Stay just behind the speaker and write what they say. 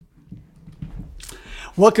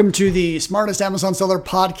Welcome to the Smartest Amazon Seller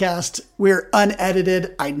podcast. We're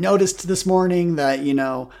unedited. I noticed this morning that,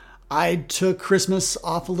 I took Christmas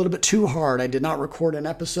off a little bit too hard. I did not record an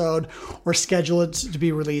episode or schedule it to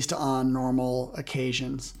be released on normal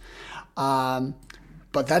occasions. But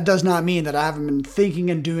that does not mean that I haven't been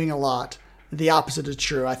thinking and doing a lot. The opposite is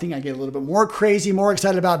true. I think I get a little bit more crazy, more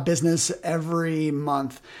excited about business every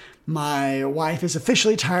month. My wife is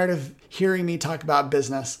officially tired of hearing me talk about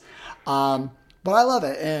business. But I love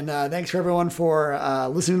it. And thanks for everyone for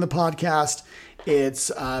listening to the podcast. It's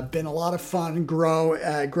been a lot of fun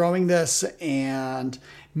growing this and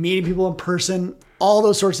meeting people in person, all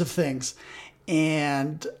those sorts of things.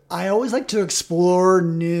 And I always like to explore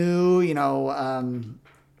new,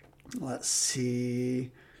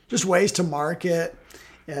 just ways to market.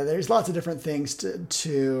 Yeah, there's lots of different things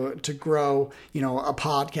to grow, a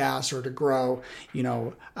podcast or to grow,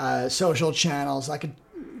 social channels. I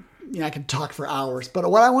could talk for hours, but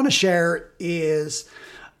what I want to share is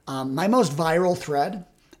my most viral thread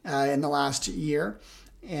in the last year.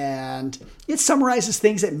 And it summarizes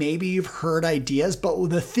things that maybe you've heard ideas, but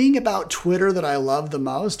the thing about Twitter that I love the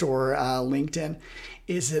most, or LinkedIn,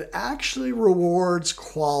 is it actually rewards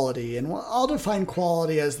quality. And I'll define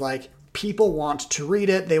quality as like people want to read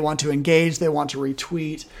it, they want to engage, they want to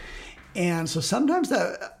retweet. And so sometimes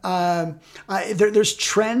there's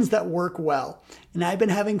trends that work well. And I've been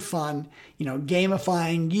having fun,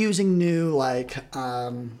 gamifying, using new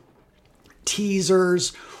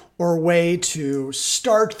teasers or way to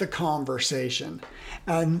start the conversation.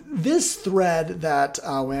 And this thread that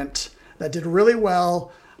did really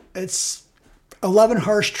well, it's 11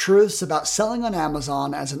 harsh truths about selling on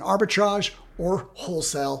Amazon as an arbitrage or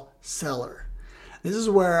wholesale seller. This is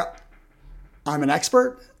where I'm an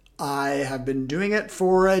expert. I have been doing it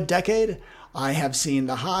for a decade. I have seen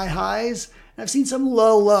the high highs, and I've seen some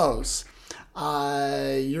low lows.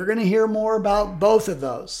 You're going to hear more about both of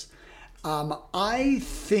those. I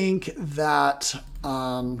think that,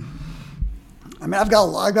 I've got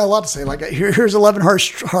a lot to say. Like here's 11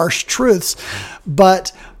 harsh truths,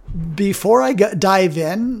 but before I dive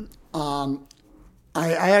in, I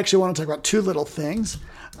actually want to talk about two little things.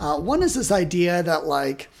 One is this idea that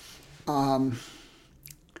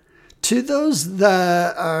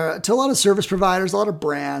to a lot of service providers, a lot of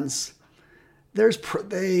brands,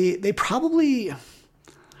 they probably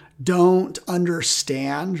don't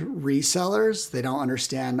understand resellers. They don't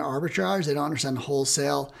understand arbitrage. They don't understand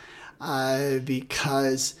wholesale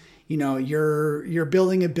because you're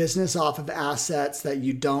building a business off of assets that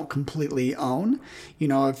you don't completely own.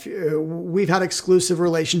 If we've had exclusive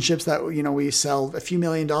relationships that we sell a few $1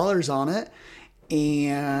 million on it,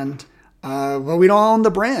 and but we don't own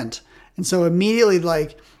the brand. And so immediately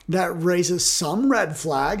that raises some red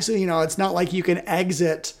flags. So, it's not like you can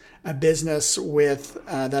exit a business with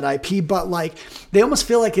that IP, but they almost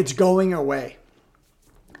feel like it's going away.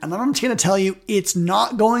 And I'm just going to tell you, it's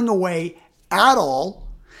not going away at all.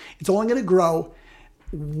 It's only going to grow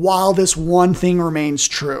while this one thing remains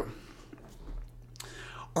true.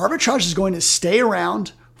 Arbitrage is going to stay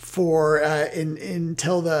around for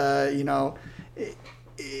until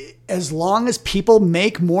as long as people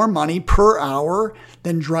make more money per hour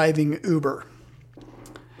than driving Uber.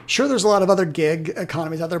 Sure, there's a lot of other gig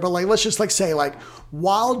economies out there, but let's just say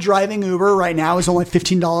while driving Uber right now is only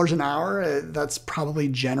 $15 an hour, that's probably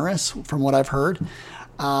generous from what I've heard.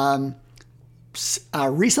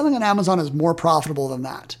 Reselling on Amazon is more profitable than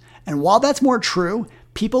that. And while that's more true,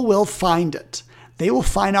 people will find it. They will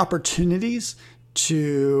find opportunities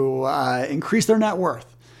to increase their net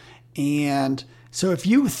worth. And so if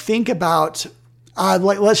you think about,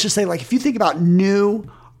 let's just say if you think about new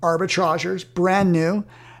arbitragers, brand new,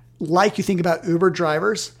 like you think about Uber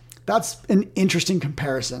drivers, that's an interesting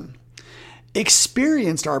comparison.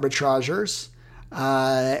 Experienced arbitragers,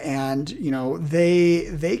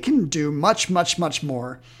 they can do much, much, much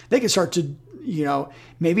more. They can start to,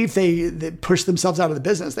 maybe if they push themselves out of the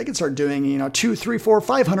business, they can start doing, $200, $300,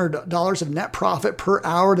 $400, $500 of net profit per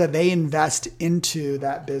hour that they invest into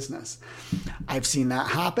that business. I've seen that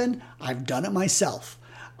happen. I've done it myself.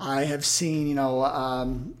 I have seen,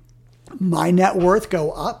 my net worth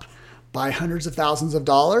go up by hundreds of thousands of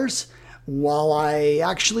dollars while I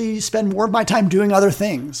actually spend more of my time doing other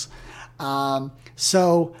things.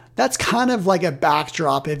 So that's kind of like a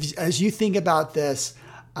backdrop. As you think about this,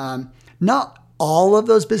 not all of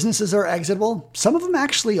those businesses are exitable. Some of them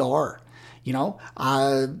actually are.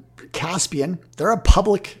 Caspian, they're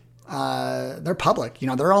public.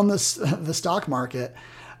 They're on the stock market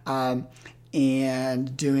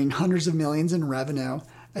and doing hundreds of millions in revenue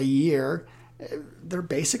a year. They're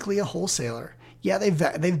basically a wholesaler. yeah,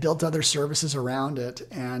 they've built other services around it,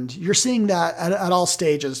 and you're seeing that at all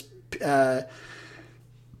stages.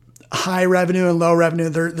 High revenue and low revenue.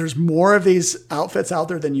 There's more of these outfits out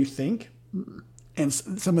there than you think. And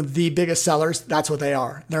some of the biggest sellers, that's what they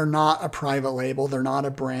are. They're not a private label. They're not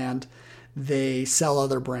a brand. They sell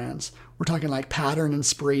other brands. We're talking like Pattern and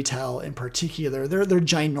Spreetel in particular. They're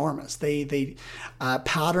ginormous.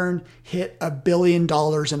 Pattern hit $1 billion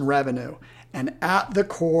in revenue. And at the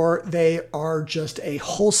core, they are just a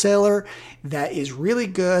wholesaler that is really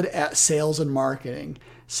good at sales and marketing.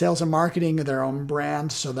 Sales and marketing of their own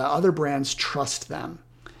brand so that other brands trust them.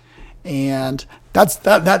 And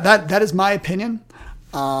that is my opinion.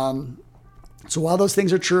 So while those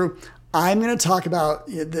things are true, I'm going to talk about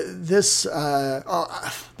this.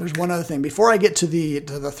 There's one other thing before I get to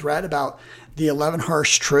the thread about the 11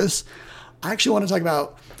 harsh truths. I actually want to talk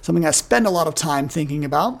about something I spend a lot of time thinking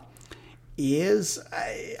about.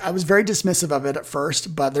 I was very dismissive of it at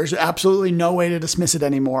first, but there's absolutely no way to dismiss it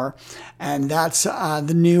anymore. And that's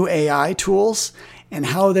the new AI tools and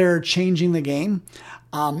how they're changing the game.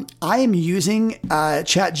 I am using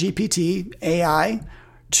ChatGPT AI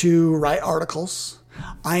to write articles.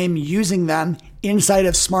 I am using them inside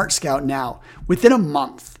of SmartScout now. Within a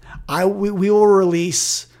month, we will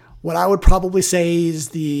release what I would probably say is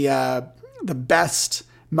the best,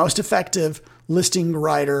 most effective listing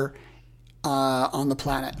writer on the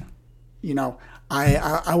planet. You know,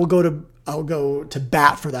 I'll go to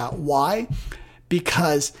bat for that. Why?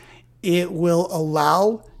 Because it will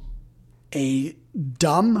allow a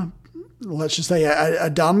dumb, let's just say a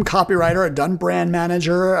dumb copywriter, a dumb brand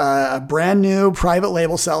manager, a brand new private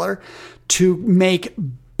label seller to make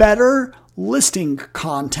better listing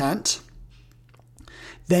content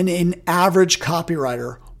than an average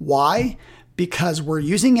copywriter. Why? Because we're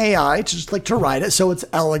using AI to write it so it's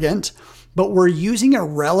elegant, but we're using a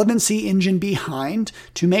relevancy engine behind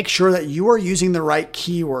to make sure that you are using the right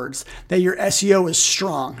keywords, that your SEO is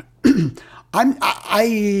strong.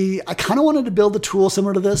 I kind of wanted to build a tool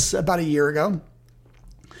similar to this about a year ago.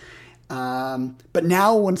 But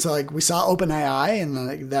now once we saw OpenAI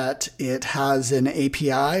and that it has an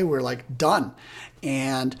API, we're done.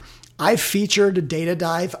 And I've featured Data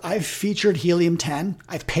Dive. I've featured Helium 10.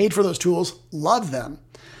 I've paid for those tools. Love them.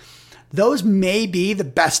 Those may be the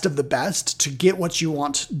best of the best to get what you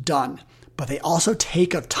want done, but they also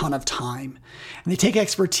take a ton of time and they take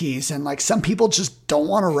expertise. And some people just don't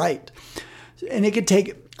want to write. And it could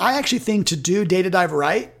take, I actually think to do Data Dive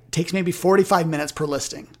right takes maybe 45 minutes per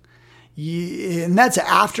listing. And that's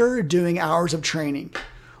after doing hours of training.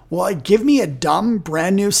 Well, give me a dumb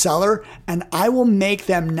brand new seller and I will make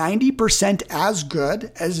them 90% as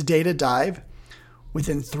good as Data Dive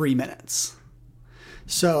within 3 minutes.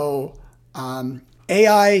 So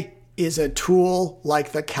AI is a tool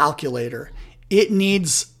like the calculator. It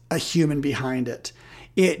needs a human behind it.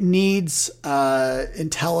 It needs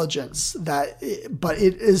intelligence, but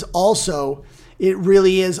it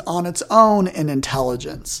really is on its own an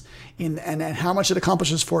intelligence and how much it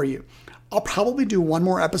accomplishes for you. I'll probably do one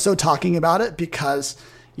more episode talking about it because,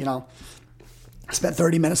 I spent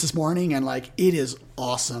 30 minutes this morning and it is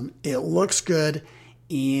awesome. It looks good.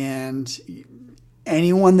 And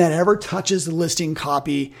anyone that ever touches the listing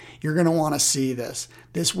copy, you're going to want to see this.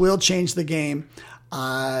 This will change the game.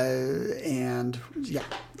 And yeah,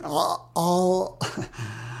 I'll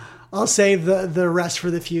save the rest for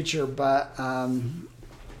the future. But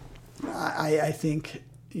I think,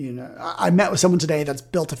 I met with someone today that's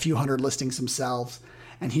built a few hundred listings themselves,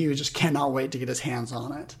 and he just cannot wait to get his hands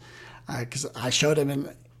on it. Because I showed him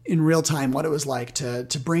in real time what it was like to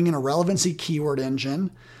bring in a relevancy keyword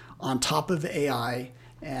engine on top of AI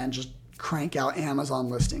and just crank out Amazon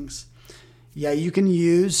listings. Yeah, you can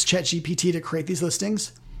use ChatGPT to create these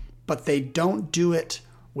listings, but they don't do it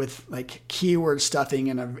with keyword stuffing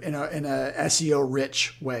in a SEO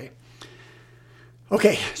rich way.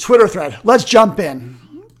 Okay, Twitter thread. Let's jump in.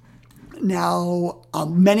 Now,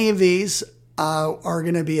 many of these are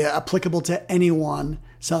going to be applicable to anyone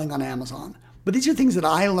selling on Amazon, but these are things that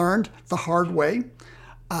I learned the hard way.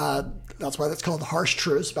 That's why that's called the harsh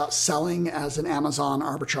truths about selling as an Amazon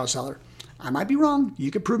arbitrage seller. I might be wrong.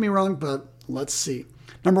 You could prove me wrong, but let's see.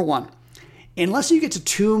 Number one, unless you get to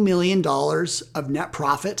 $2 million of net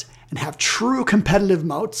profit and have true competitive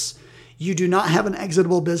moats, you do not have an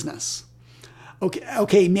exitable business.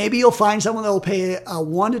 Okay, maybe you'll find someone that will pay a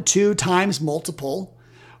 1 to 2 times multiple,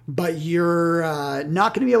 but you're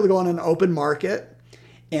not going to be able to go on an open market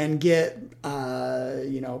and get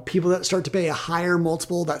people that start to pay a higher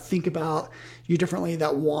multiple, that think about you differently,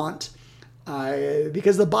 that want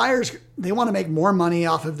because the buyers, they want to make more money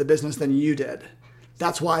off of the business than you did.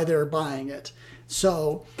 That's why they're buying it.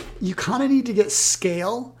 So you kind of need to get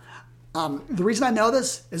scale. The reason I know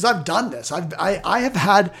this is I've done this. I have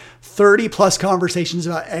had 30 plus conversations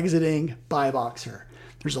about exiting BuyBoxer.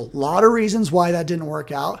 There's a lot of reasons why that didn't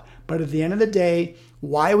work out. But at the end of the day,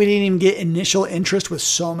 why we didn't even get initial interest with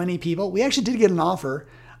so many people. We actually did get an offer.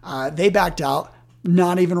 They backed out,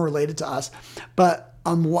 not even related to us. But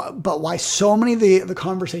why so many of the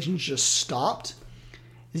conversations just stopped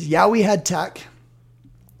is, yeah, we had tech,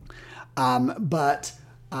 but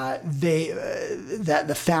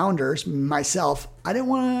the founders, myself, I didn't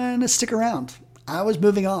want to stick around. I was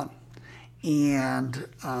moving on. And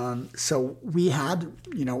so we had,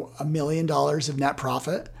 $1 million of net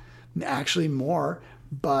profit, actually more.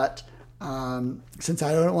 But since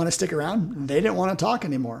I don't want to stick around, they didn't want to talk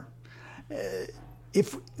anymore.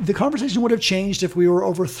 If the conversation would have changed if we were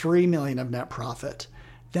over 3 million of net profit,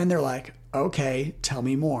 then they're like, okay, tell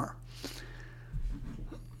me more.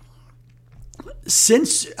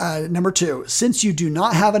 Number two, since you do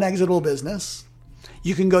not have an exitable business,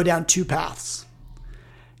 you can go down two paths: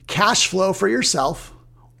 cash flow for yourself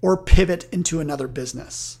or pivot into another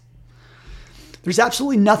business. There's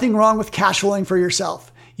absolutely nothing wrong with cash flowing for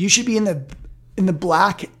yourself. You should be in the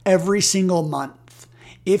black every single month.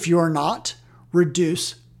 If you're not,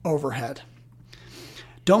 reduce overhead.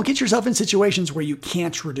 Don't get yourself in situations where you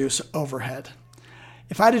can't reduce overhead.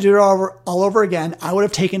 If I had to do it all over again, I would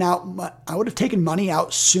have taken money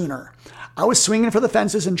out sooner. I was swinging for the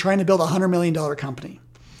fences and trying to build a $100 million company.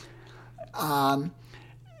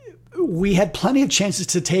 We had plenty of chances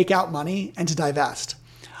to take out money and to divest.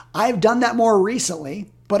 I've done that more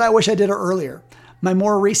recently, but I wish I did it earlier. My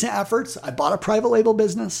more recent efforts, I bought a private label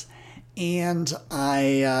business, and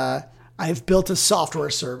I've built a software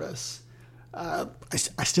service. I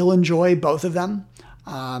still enjoy both of them.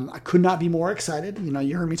 I could not be more excited.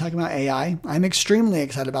 You heard me talking about AI. I'm extremely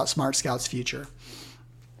excited about SmartScout's future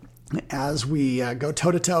as we go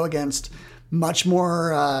toe-to-toe against much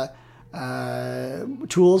more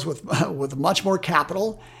tools with much more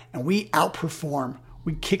capital, and we outperform.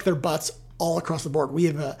 We kick their butts all across the board. We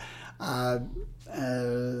have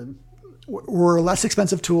we're a less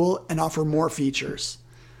expensive tool and offer more features.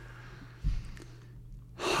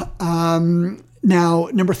 Now,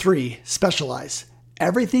 number three, specialize.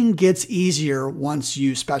 Everything gets easier once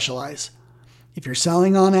you specialize. If you're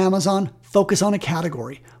selling on Amazon, focus on a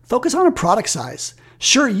category. Focus on a product size.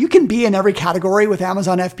 Sure, you can be in every category with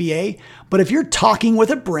Amazon FBA, but if you're talking with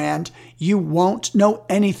a brand, you won't know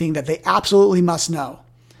anything that they absolutely must know.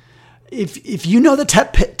 If you know the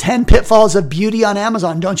 10 pitfalls of beauty on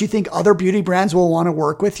Amazon, don't you think other beauty brands will want to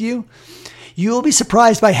work with you? You will be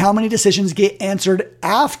surprised by how many decisions get answered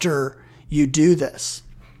after you do this.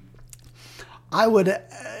 I would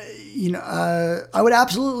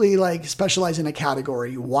absolutely specialize in a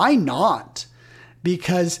category. Why not?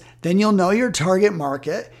 Because then you'll know your target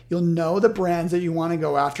market, you'll know the brands that you want to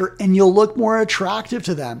go after, and you'll look more attractive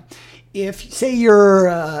to them. If, say, you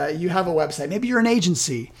have a website, maybe you're an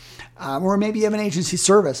agency, or maybe you have an agency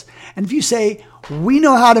service, and if you say, we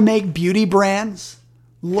know how to make beauty brands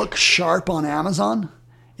look sharp on Amazon,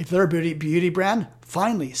 if they're a beauty brand,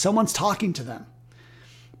 finally, someone's talking to them.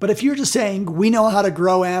 But if you're just saying, we know how to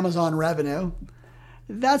grow Amazon revenue,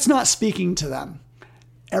 that's not speaking to them.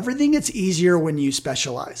 Everything gets easier when you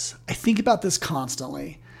specialize. I think about this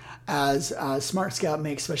constantly as SmartScout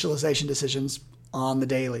makes specialization decisions on the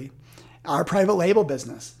daily. Our private label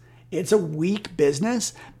business, it's a weak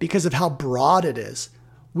business because of how broad it is.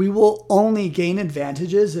 We will only gain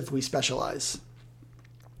advantages if we specialize.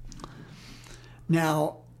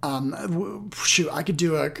 Now, I could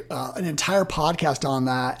do an entire podcast on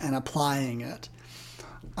that and applying it.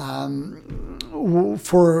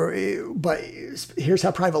 But here's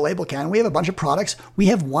how private label can. We have a bunch of products. We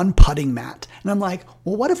have one putting mat. And I'm like,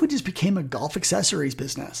 well, what if we just became a golf accessories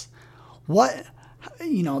business?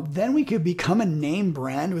 Then we could become a name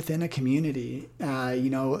brand within a community.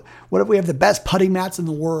 What if we have the best putting mats in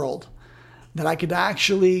the world? That I could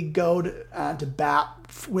actually go to bat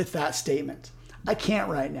with that statement. I can't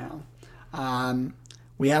right now.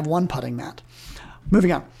 We have one putting mat.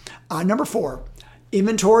 Moving on. Number 4,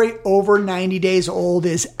 inventory over 90 days old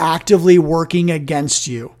is actively working against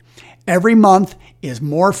you. Every month is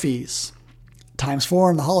more fees. Times 4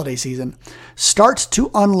 in the holiday season. Start to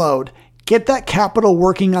unload. Get that capital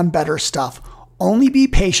working on better stuff. Only be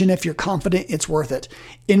patient if you're confident it's worth it.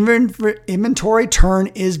 Inventory turn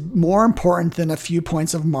is more important than a few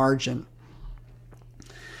points of margin.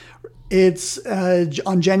 It's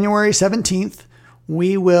on January 17th,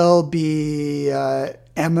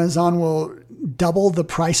 Amazon will double the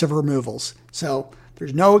price of removals. So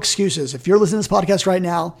there's no excuses. If you're listening to this podcast right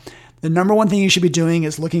now, The number one thing you should be doing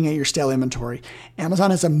is looking at your stale inventory. Amazon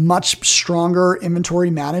has a much stronger inventory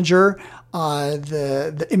manager,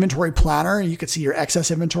 the inventory planner. You can see your excess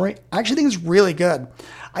inventory. I actually think it's really good.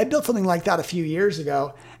 I built something like that a few years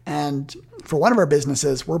ago, and for one of our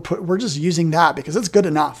businesses, we're just using that because it's good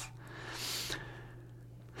enough.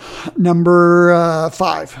 Number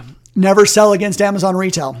 5, never sell against Amazon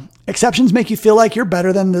retail. Exceptions make you feel like you're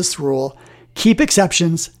better than this rule. Keep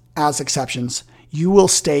exceptions as exceptions. You will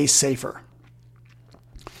stay safer.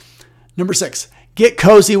 Number 6, get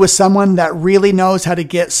cozy with someone that really knows how to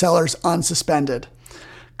get sellers unsuspended.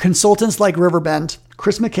 Consultants like Riverbend,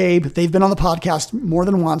 Chris McCabe, they've been on the podcast more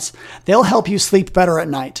than once. They'll help you sleep better at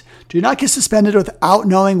night. Do not get suspended without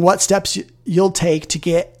knowing what steps you'll take to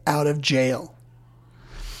get out of jail.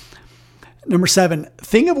 Number 7,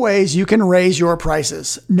 think of ways you can raise your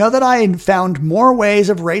prices. Know that I found more ways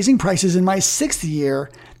of raising prices in my 6th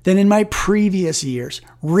year than in my previous years.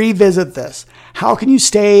 Revisit this. How can you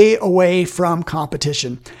stay away from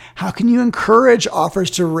competition? How can you encourage offers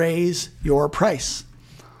to raise your price?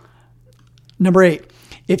 Number 8,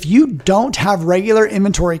 if you don't have regular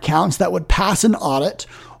inventory counts that would pass an audit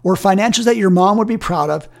or financials that your mom would be proud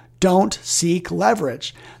of, don't seek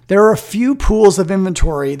leverage. There are a few pools of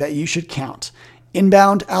inventory that you should count.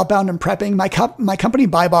 Inbound, outbound, and prepping. My company,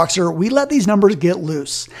 BuyBoxer, we let these numbers get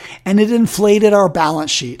loose, and it inflated our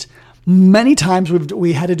balance sheet. Many times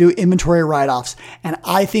we had to do inventory write-offs, and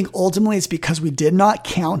I think ultimately it's because we did not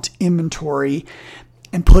count inventory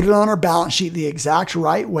and put it on our balance sheet the exact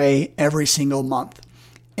right way every single month.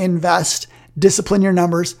 Invest, discipline your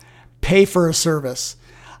numbers, pay for a service.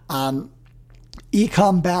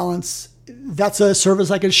 Ecom Balance, that's a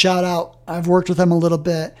service I could shout out. I've worked with them a little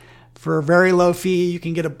bit. For a very low fee, you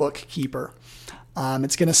can get a bookkeeper.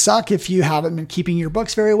 It's going to suck if you haven't been keeping your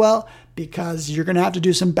books very well because you're going to have to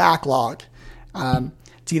do some backlog.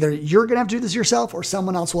 It's either you're going to have to do this yourself or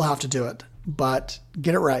someone else will have to do it, but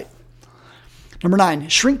get it right. Number 9,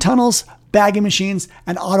 shrink tunnels, bagging machines,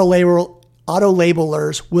 and auto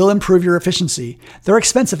labelers will improve your efficiency. They're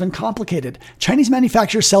expensive and complicated. Chinese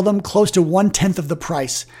manufacturers sell them close to 1/10 of the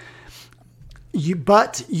price.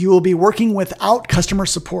 But you will be working without customer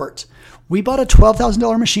support. We bought a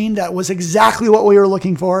 $12,000 machine that was exactly what we were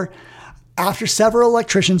looking for. After several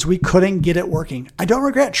electricians, we couldn't get it working. I don't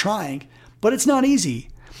regret trying, but it's not easy.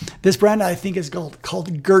 This brand I think is called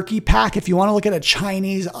Gurkey Pack. If you want to look at a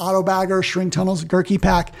Chinese auto bagger, shrink tunnels, Gurkey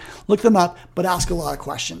Pack, look them up, but ask a lot of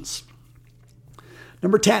questions.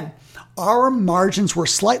 Number 10, our margins were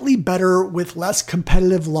slightly better with less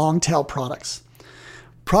competitive long tail products.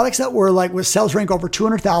 Products that were like with sales rank over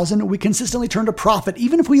 200,000, we consistently turned a profit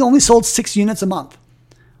even if we only sold 6 units a month.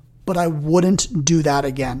 But I wouldn't do that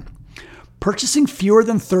again. Purchasing fewer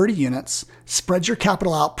than 30 units spreads your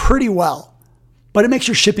capital out pretty well, but it makes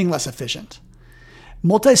your shipping less efficient.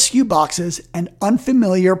 Multi-SKU boxes and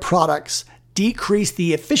unfamiliar products decrease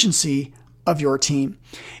the efficiency of your team.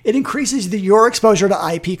 It increases your exposure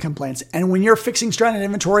to IP complaints. And when you're fixing stranded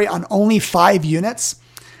inventory on only 5 units,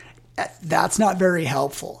 that's not very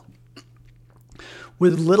helpful.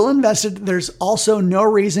 With little invested, there's also no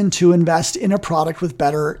reason to invest in a product with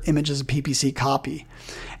better images of PPC copy.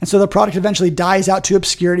 And so the product eventually dies out to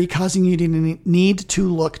obscurity, causing you to need to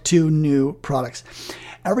look to new products.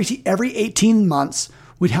 Every 18 months,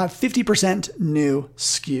 we'd have 50% new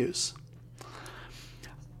SKUs.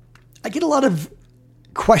 I get a lot of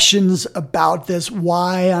questions about this,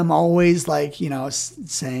 why I'm always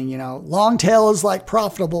saying, long tail is like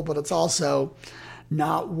profitable, but it's also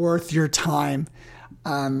not worth your time.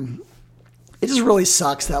 It just really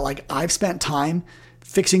sucks that I've spent time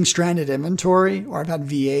fixing stranded inventory, or I've had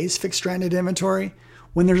VAs fix stranded inventory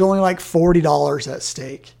when there's only $40 at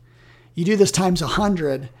stake. You do this times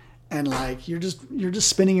 100 and you're just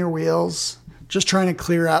spinning your wheels, just trying to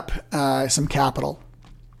clear up some capital.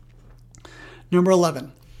 Number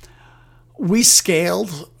 11, we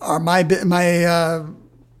scaled my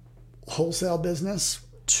wholesale business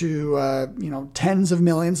to tens of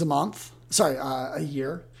millions a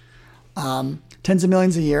year, tens of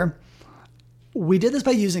millions a year. We did this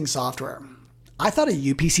by using software. I thought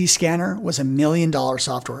a UPC scanner was $1 million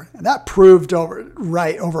software, and that proved over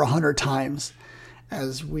 100 times,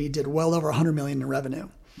 as we did well over 100 million in revenue.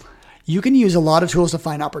 You can use a lot of tools to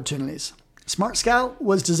find opportunities. SmartScout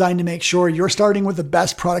was designed to make sure you're starting with the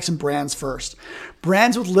best products and brands first.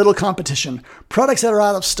 Brands with little competition, products that are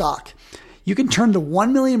out of stock. You can turn the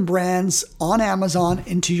 1 million brands on Amazon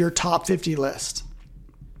into your top 50 list.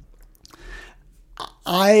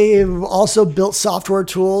 I've also built software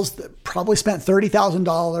tools that probably spent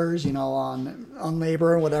 $30,000, on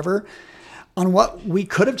labor or whatever, on what we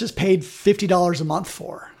could have just paid $50 a month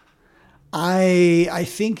for. I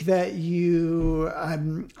think that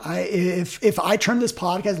if I turn this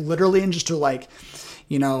podcast literally into like,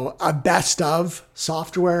 a best of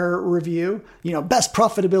software review, best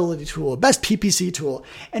profitability tool, best PPC tool,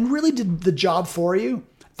 and really did the job for you,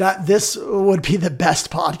 that this would be the best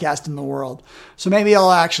podcast in the world. So maybe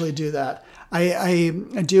I'll actually do that. I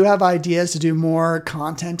do have ideas to do more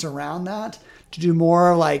content around that, to do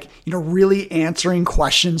more like, really answering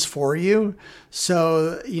questions for you.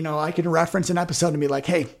 So, I can reference an episode and be like,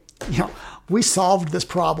 hey, we solved this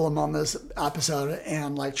problem on this episode,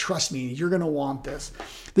 and like, trust me, you're going to want this.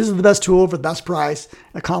 This is the best tool for the best price. It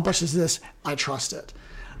accomplishes this. I trust it.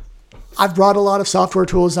 I've brought a lot of software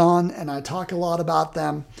tools on and I talk a lot about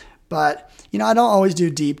them, but I don't always do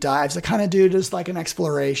deep dives. I kind of do just like an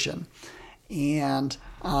exploration. And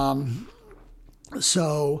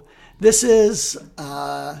so this is,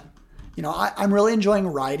 I'm really enjoying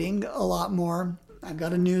writing a lot more. I've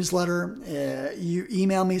got a newsletter. You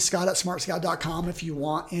email me, scott@smartscout.com, if you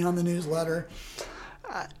want in on the newsletter.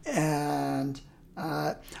 I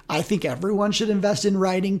think everyone should invest in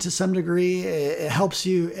writing to some degree. It helps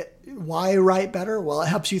you. Why write better? Well, it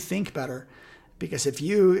helps you think better. Because if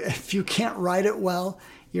you can't write it well,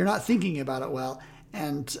 you're not thinking about it well.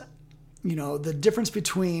 And, the difference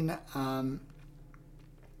between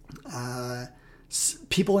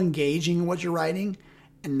people engaging in what you're writing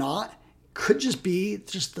and not could just be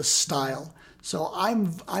just the style. So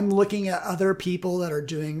I'm looking at other people that are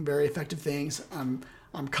doing very effective things.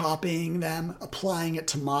 I'm copying them, applying it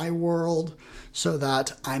to my world so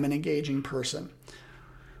that I'm an engaging person.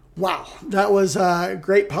 Wow, that was a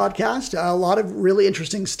great podcast. A lot of really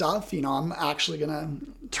interesting stuff. I'm actually going to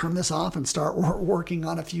turn this off and start working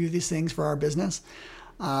on a few of these things for our business.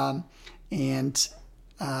 So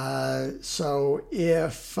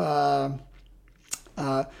if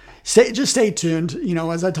just stay tuned.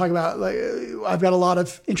 As I talk about, like, I've got a lot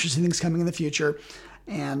of interesting things coming in the future,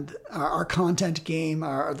 and our content game,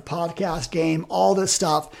 the podcast game, all this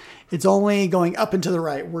stuff. It's only going up and to the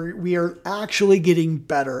right. We are actually getting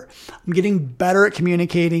better. I'm getting better at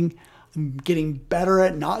communicating. I'm getting better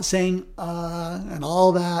at not saying and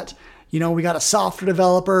all that. We got a software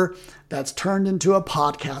developer that's turned into a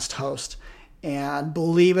podcast host. And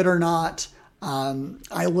believe it or not,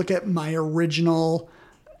 I look at my original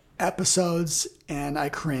episodes and I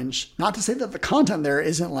cringe. Not to say that the content there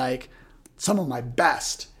isn't like some of my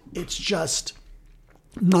best. It's just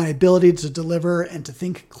my ability to deliver and to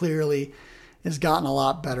think clearly has gotten a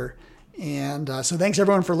lot better. And so thanks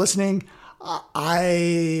everyone for listening.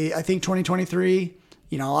 I think 2023,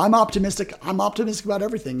 I'm optimistic. I'm optimistic about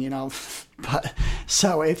everything, But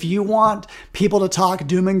so if you want people to talk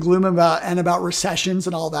doom and gloom about recessions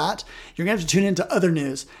and all that, you're going to have to tune into other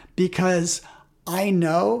news, because I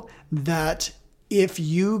know that if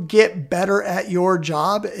you get better at your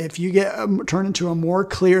job, if you get turned into a more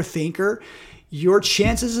clear thinker, your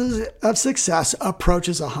chances of success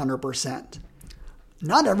approaches 100%.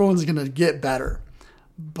 Not everyone's going to get better,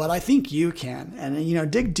 but I think you can.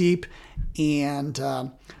 And, dig deep. And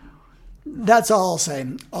that's all I'll say.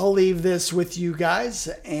 I'll leave this with you guys.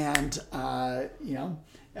 And,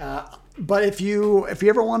 but if you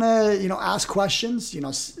ever want to, ask questions,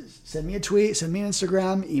 send me a tweet, send me an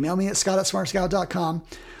Instagram, email me at scott@smartscout.com.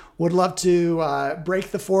 Would love to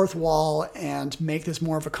break the fourth wall and make this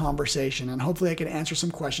more of a conversation. And hopefully I can answer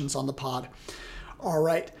some questions on the pod. All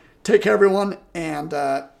right. Take care, everyone. And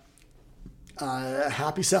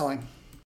happy selling.